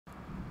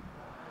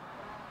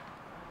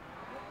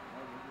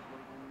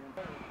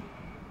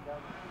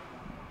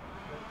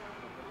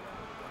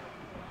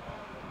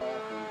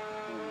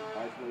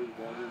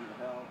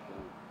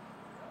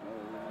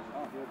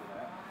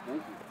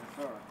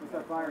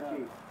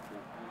Chief.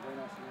 Very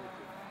nice to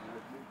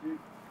meet you.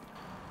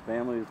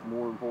 Family is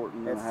more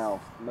important than a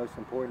house. The most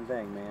important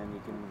thing, man.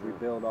 You can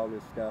rebuild all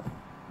this stuff.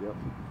 Yep.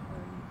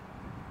 And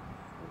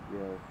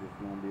yeah, it's just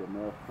going to be a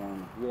mess trying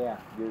to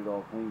get it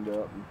all cleaned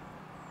up. And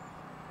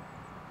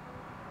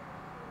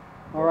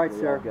all right,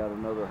 sir. I've got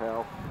another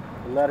house.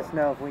 Let us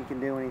know if we can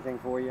do anything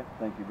for you.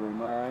 Thank you very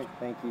much. All right,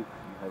 thank you.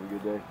 Have a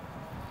good day.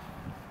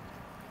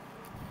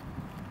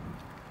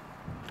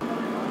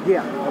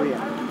 Yeah, oh yeah.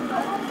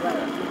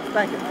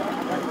 Thank you.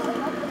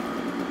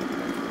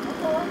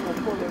 Let's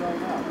pull it right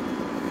now.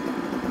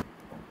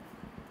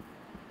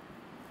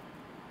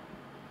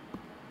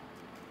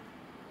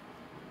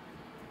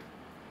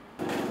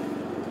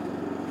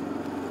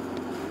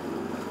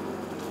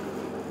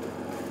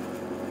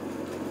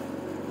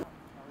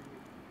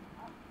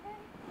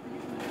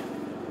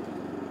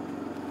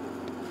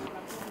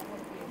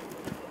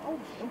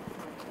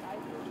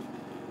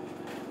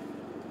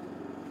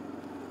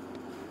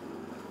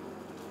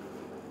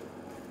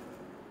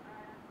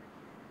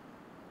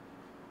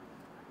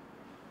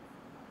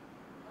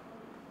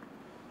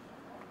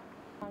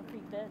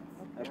 Concrete beds.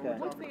 Okay.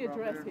 What's the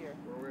address here?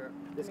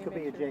 This could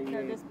be a JEA.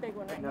 No, this big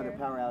one right another here.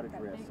 power outage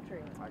That risk. big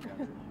tree. I got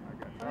you.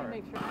 Let me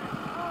make sure. Oh,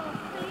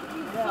 thank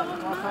you Yeah, so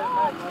want much.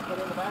 to put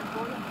it in the back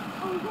for you?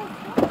 Oh, yes,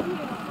 thank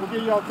you. We'll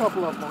give you a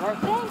couple of them, all right?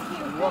 Thank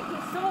you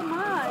so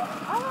much.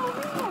 Oh,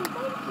 man,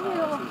 thank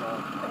you.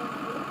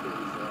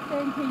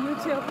 Thank you, you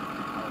too.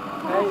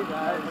 Hey,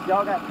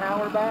 y'all got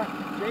power back?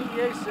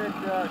 JEA said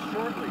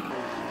shortly.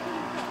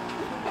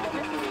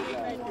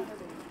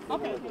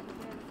 Okay.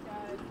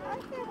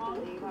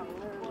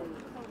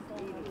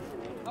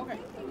 Okay.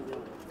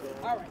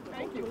 All right.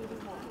 Thank you.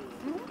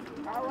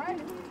 All right.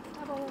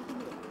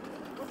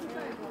 What's your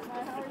name? Hi,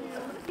 how are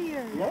you?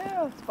 Here.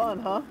 Yeah, it's fun,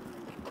 huh?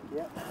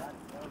 Yep.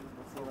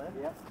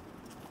 Yep.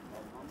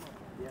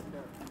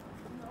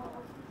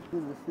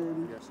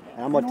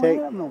 I'm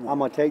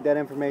gonna take that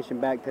information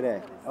back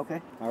today.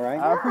 Okay. All right.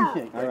 I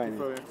appreciate it. All right.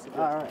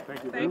 All right.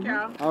 Thank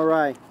y'all. All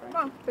right.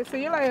 Come on.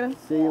 See you later.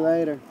 See you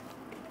later.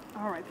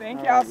 All right. Thank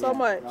All y'all right, so yeah.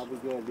 much. Y'all be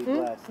good. Be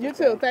blessed. You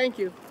okay? too. Thank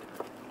you.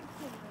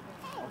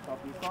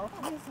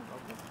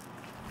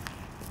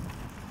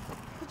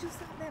 Could you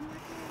stop that, Michael?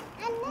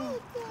 I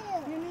need to.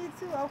 You need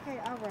to? Okay,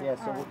 all right. Yeah,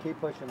 so we'll keep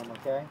pushing them,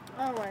 okay?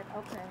 All right,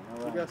 okay. All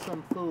We right. got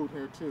some food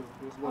here too.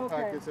 There's little Okay.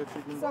 packets that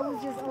you can. So we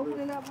just open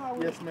it up how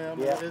we... Yes, ma'am.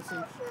 Yeah. It's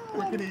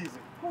quick and easy.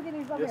 Look at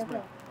these. Okay, Yes, okay.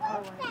 ma'am.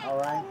 All right. All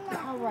right.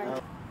 All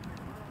right.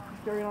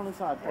 Carry it on the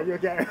side. Are you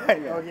okay?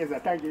 Okay, sir.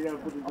 Thank you.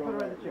 Put it I'll put it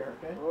right in the chair,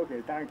 okay?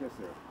 Okay, thank you,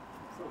 sir.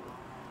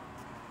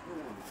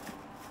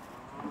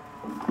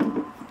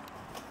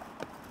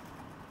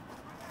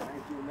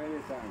 Thank you many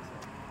times,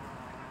 sir.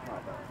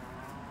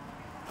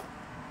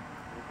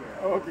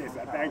 Okay,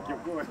 sir. Thank you.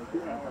 Good.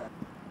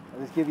 I'll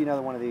just give you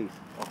another one of these.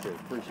 Okay,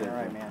 appreciate it. All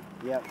right, man.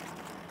 Yep.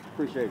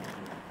 Appreciate it.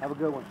 Have a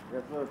good one.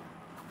 Yes, sir.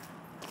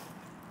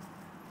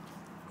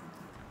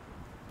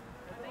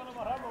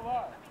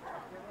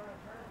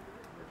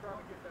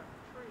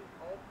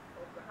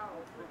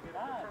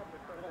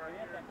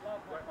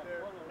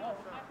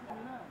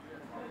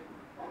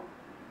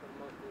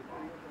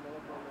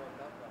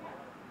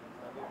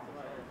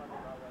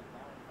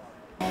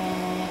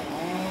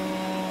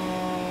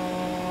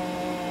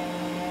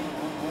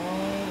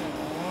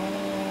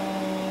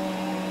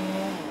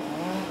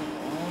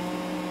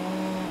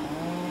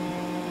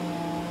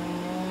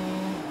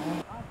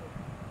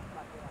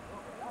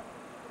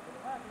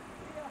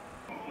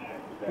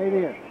 Hey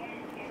there.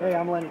 Hey,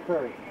 I'm Lenny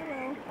Curry.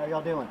 Hello. How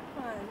y'all doing?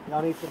 Fine.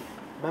 Y'all need some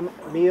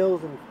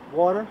meals and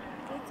water?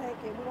 We'll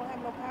take it. We don't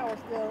have no power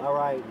still. All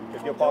right. Hey,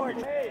 2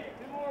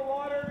 more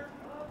waters.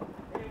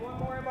 Hey, 1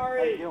 more MRE.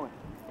 How you doing?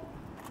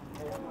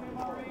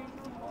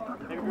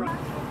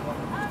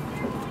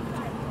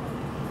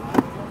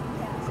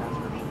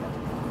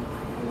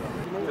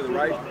 To the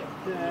right.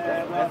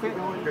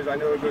 Because I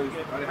know it goes.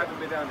 I haven't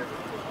been down there.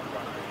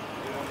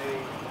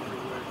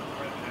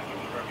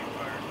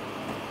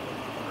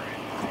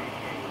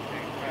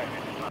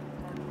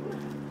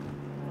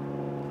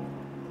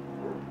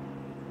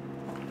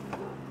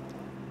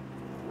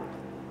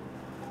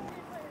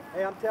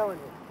 Hey, I'm telling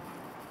you,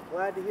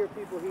 glad to hear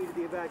people heeded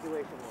the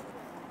evacuation order.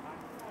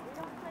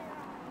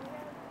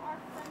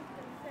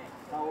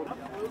 How old?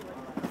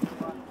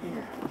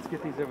 Here, let's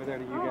get these over there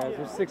to you guys.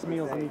 There's 6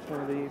 meals in each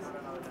one of these.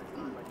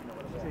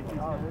 Take these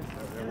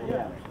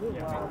guys.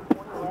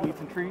 Eat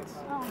some treats.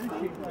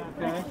 Appreciate that. Okay.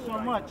 Thank you so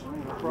much.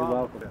 You're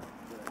welcome.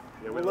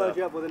 We'll load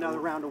you up with another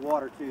round of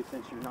water too,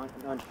 since you're not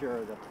unsure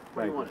of the.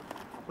 Where do you want it?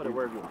 I'll put it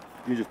wherever you want.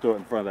 You just throw it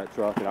in front of that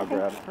truck and I'll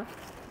grab it.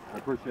 I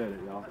appreciate it,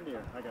 y'all.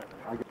 Here, I got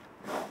it.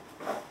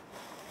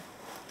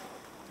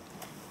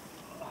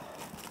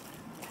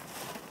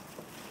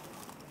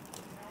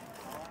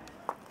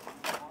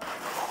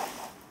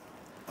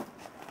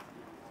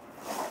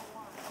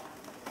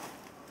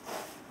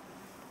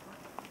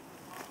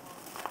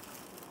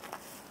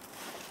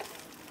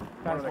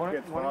 Guys,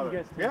 why don't you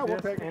guys take Yeah, we'll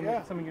this, take it, and yeah.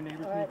 if some of your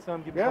neighbors need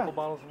some, give them Yeah. a couple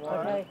bottles of water.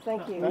 Okay,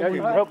 thank you. Yeah, we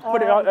can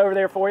put it over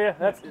there for you.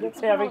 That's it's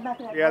heavy.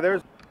 Yeah,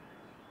 there's.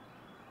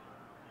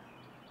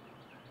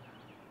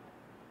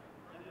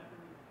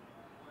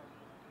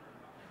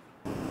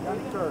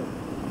 Curry.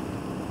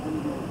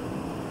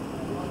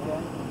 Okay.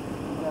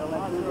 You got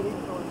electricity?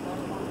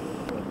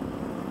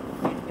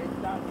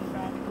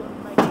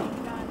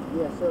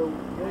 Yeah, so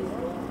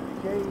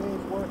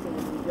JEA's working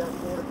and we got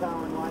water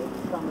power and lights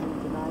coming in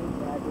tonight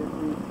at this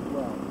week as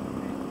well.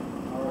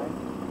 Alright?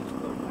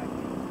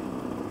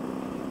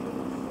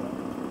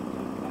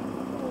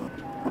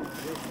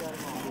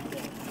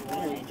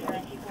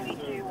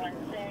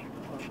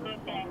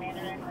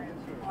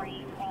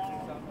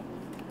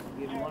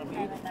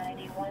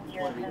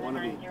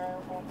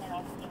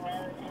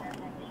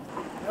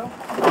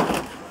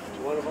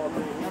 One of all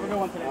three. Have a good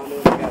one today. I'll know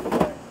what we got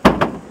today.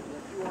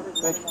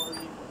 Thank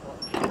you.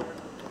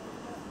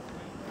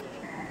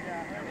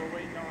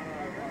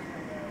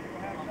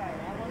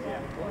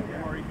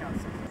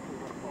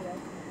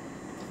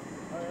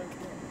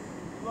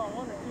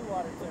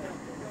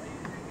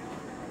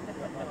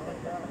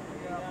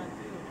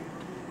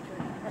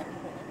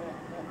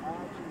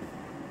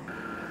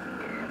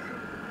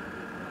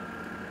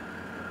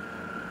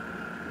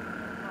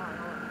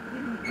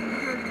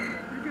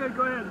 You're good,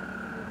 go ahead.